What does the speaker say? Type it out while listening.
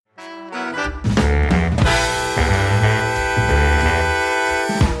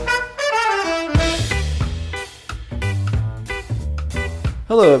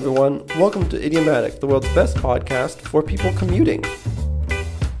Hello everyone, welcome to Idiomatic, the world's best podcast for people commuting.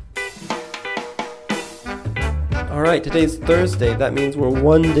 Alright, today's Thursday, that means we're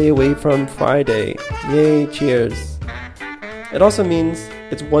one day away from Friday. Yay, cheers. It also means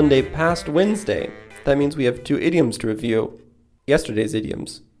it's one day past Wednesday. That means we have two idioms to review. Yesterday's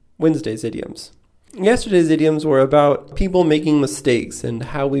idioms, Wednesday's idioms. Yesterday's idioms were about people making mistakes and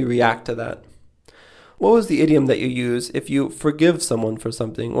how we react to that. What was the idiom that you use if you forgive someone for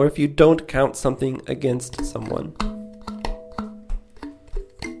something, or if you don't count something against someone?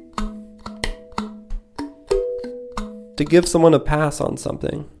 To give someone a pass on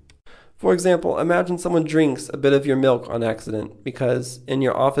something. For example, imagine someone drinks a bit of your milk on accident because in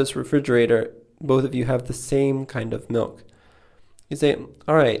your office refrigerator, both of you have the same kind of milk. You say,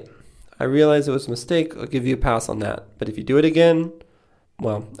 alright, I realize it was a mistake, I'll give you a pass on that. But if you do it again,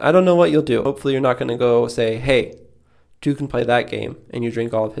 well, I don't know what you'll do. Hopefully you're not going to go say, hey, two can play that game, and you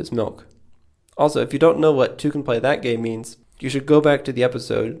drink all of his milk. Also, if you don't know what two can play that game means, you should go back to the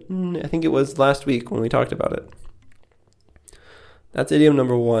episode. I think it was last week when we talked about it. That's idiom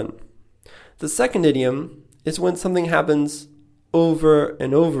number one. The second idiom is when something happens over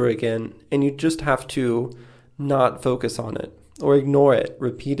and over again, and you just have to not focus on it or ignore it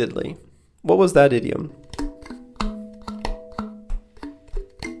repeatedly. What was that idiom?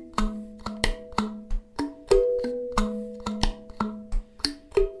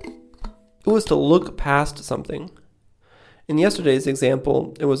 It was to look past something. In yesterday's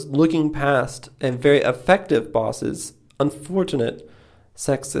example, it was looking past a very effective boss's unfortunate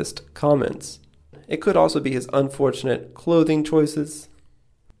sexist comments. It could also be his unfortunate clothing choices.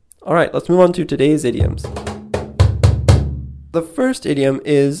 Alright, let's move on to today's idioms. The first idiom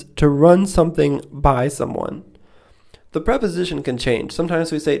is to run something by someone. The preposition can change.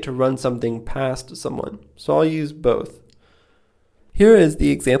 Sometimes we say to run something past someone. So I'll use both. Here is the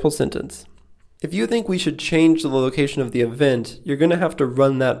example sentence. If you think we should change the location of the event, you're going to have to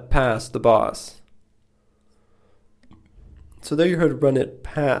run that past the boss. So there you heard run it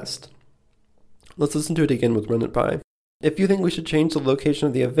past. Let's listen to it again with run it by. If you think we should change the location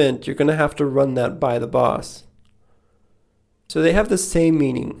of the event, you're going to have to run that by the boss. So they have the same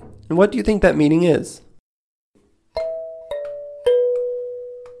meaning. And what do you think that meaning is?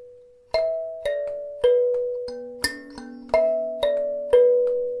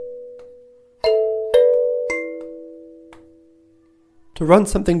 To run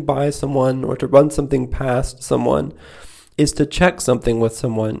something by someone or to run something past someone is to check something with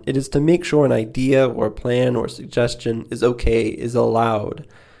someone. It is to make sure an idea or plan or suggestion is okay, is allowed,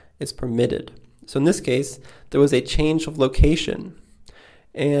 is permitted. So in this case, there was a change of location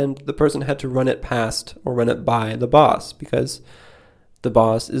and the person had to run it past or run it by the boss because the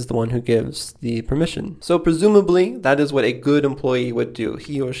boss is the one who gives the permission. So presumably that is what a good employee would do.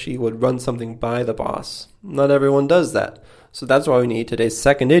 He or she would run something by the boss. Not everyone does that. So that's why we need today's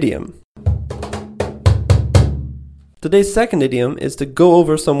second idiom. Today's second idiom is to go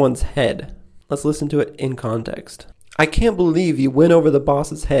over someone's head. Let's listen to it in context. I can't believe you went over the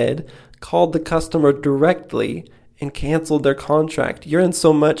boss's head, called the customer directly, and canceled their contract. You're in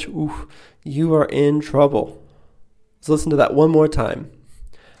so much, you are in trouble. Let's listen to that one more time.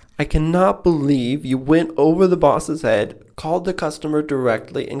 I cannot believe you went over the boss's head, called the customer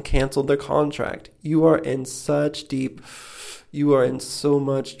directly, and canceled their contract. You are in so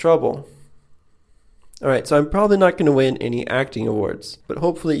much trouble. Alright, so I'm probably not going to win any acting awards, but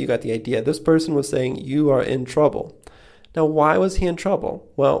hopefully you got the idea. This person was saying you are in trouble. Now, why was he in trouble?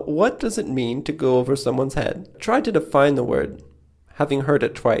 Well, what does it mean to go over someone's head? Try to define the word, having heard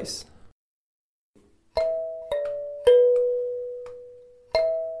it twice.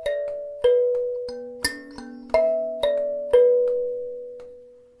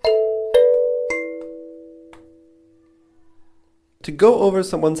 To go over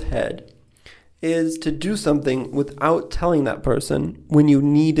someone's head is to do something without telling that person when you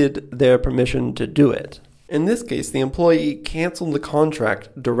needed their permission to do it. In this case, the employee canceled the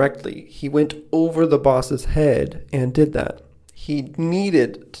contract directly. He went over the boss's head and did that. He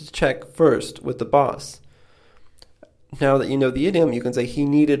needed to check first with the boss. Now that you know the idiom, you can say he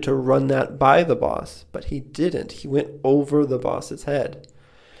needed to run that by the boss, but he didn't. He went over the boss's head.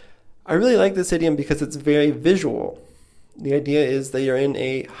 I really like this idiom because it's very visual. The idea is that you're in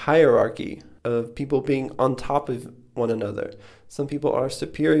a hierarchy of people being on top of one another. Some people are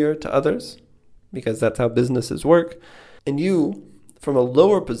superior to others because that's how businesses work. And you, from a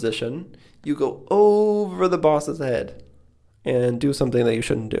lower position, you go over the boss's head and do something that you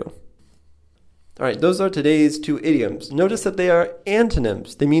shouldn't do. All right, those are today's two idioms. Notice that they are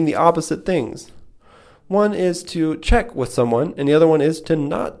antonyms. They mean the opposite things. One is to check with someone, and the other one is to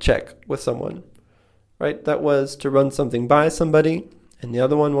not check with someone, right? That was to run something by somebody, and the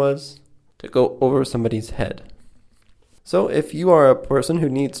other one was to go over somebody's head. So if you are a person who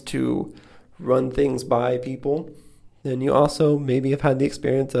needs to run things by people, then you also maybe have had the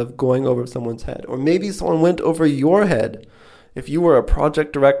experience of going over someone's head. Or maybe someone went over your head. If you were a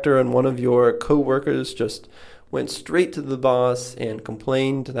project director and one of your co-workers just went straight to the boss and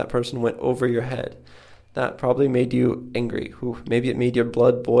complained, that person went over your head. That probably made you angry. Maybe it made your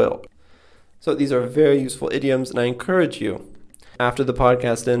blood boil. So these are very useful idioms, and I encourage you, after the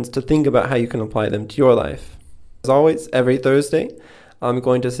podcast ends, to think about how you can apply them to your life. As always, every Thursday, I'm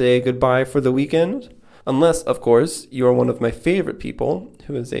going to say goodbye for the weekend, unless, of course, you are one of my favorite people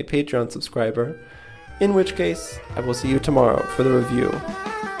who is a Patreon subscriber, in which case I will see you tomorrow for the review.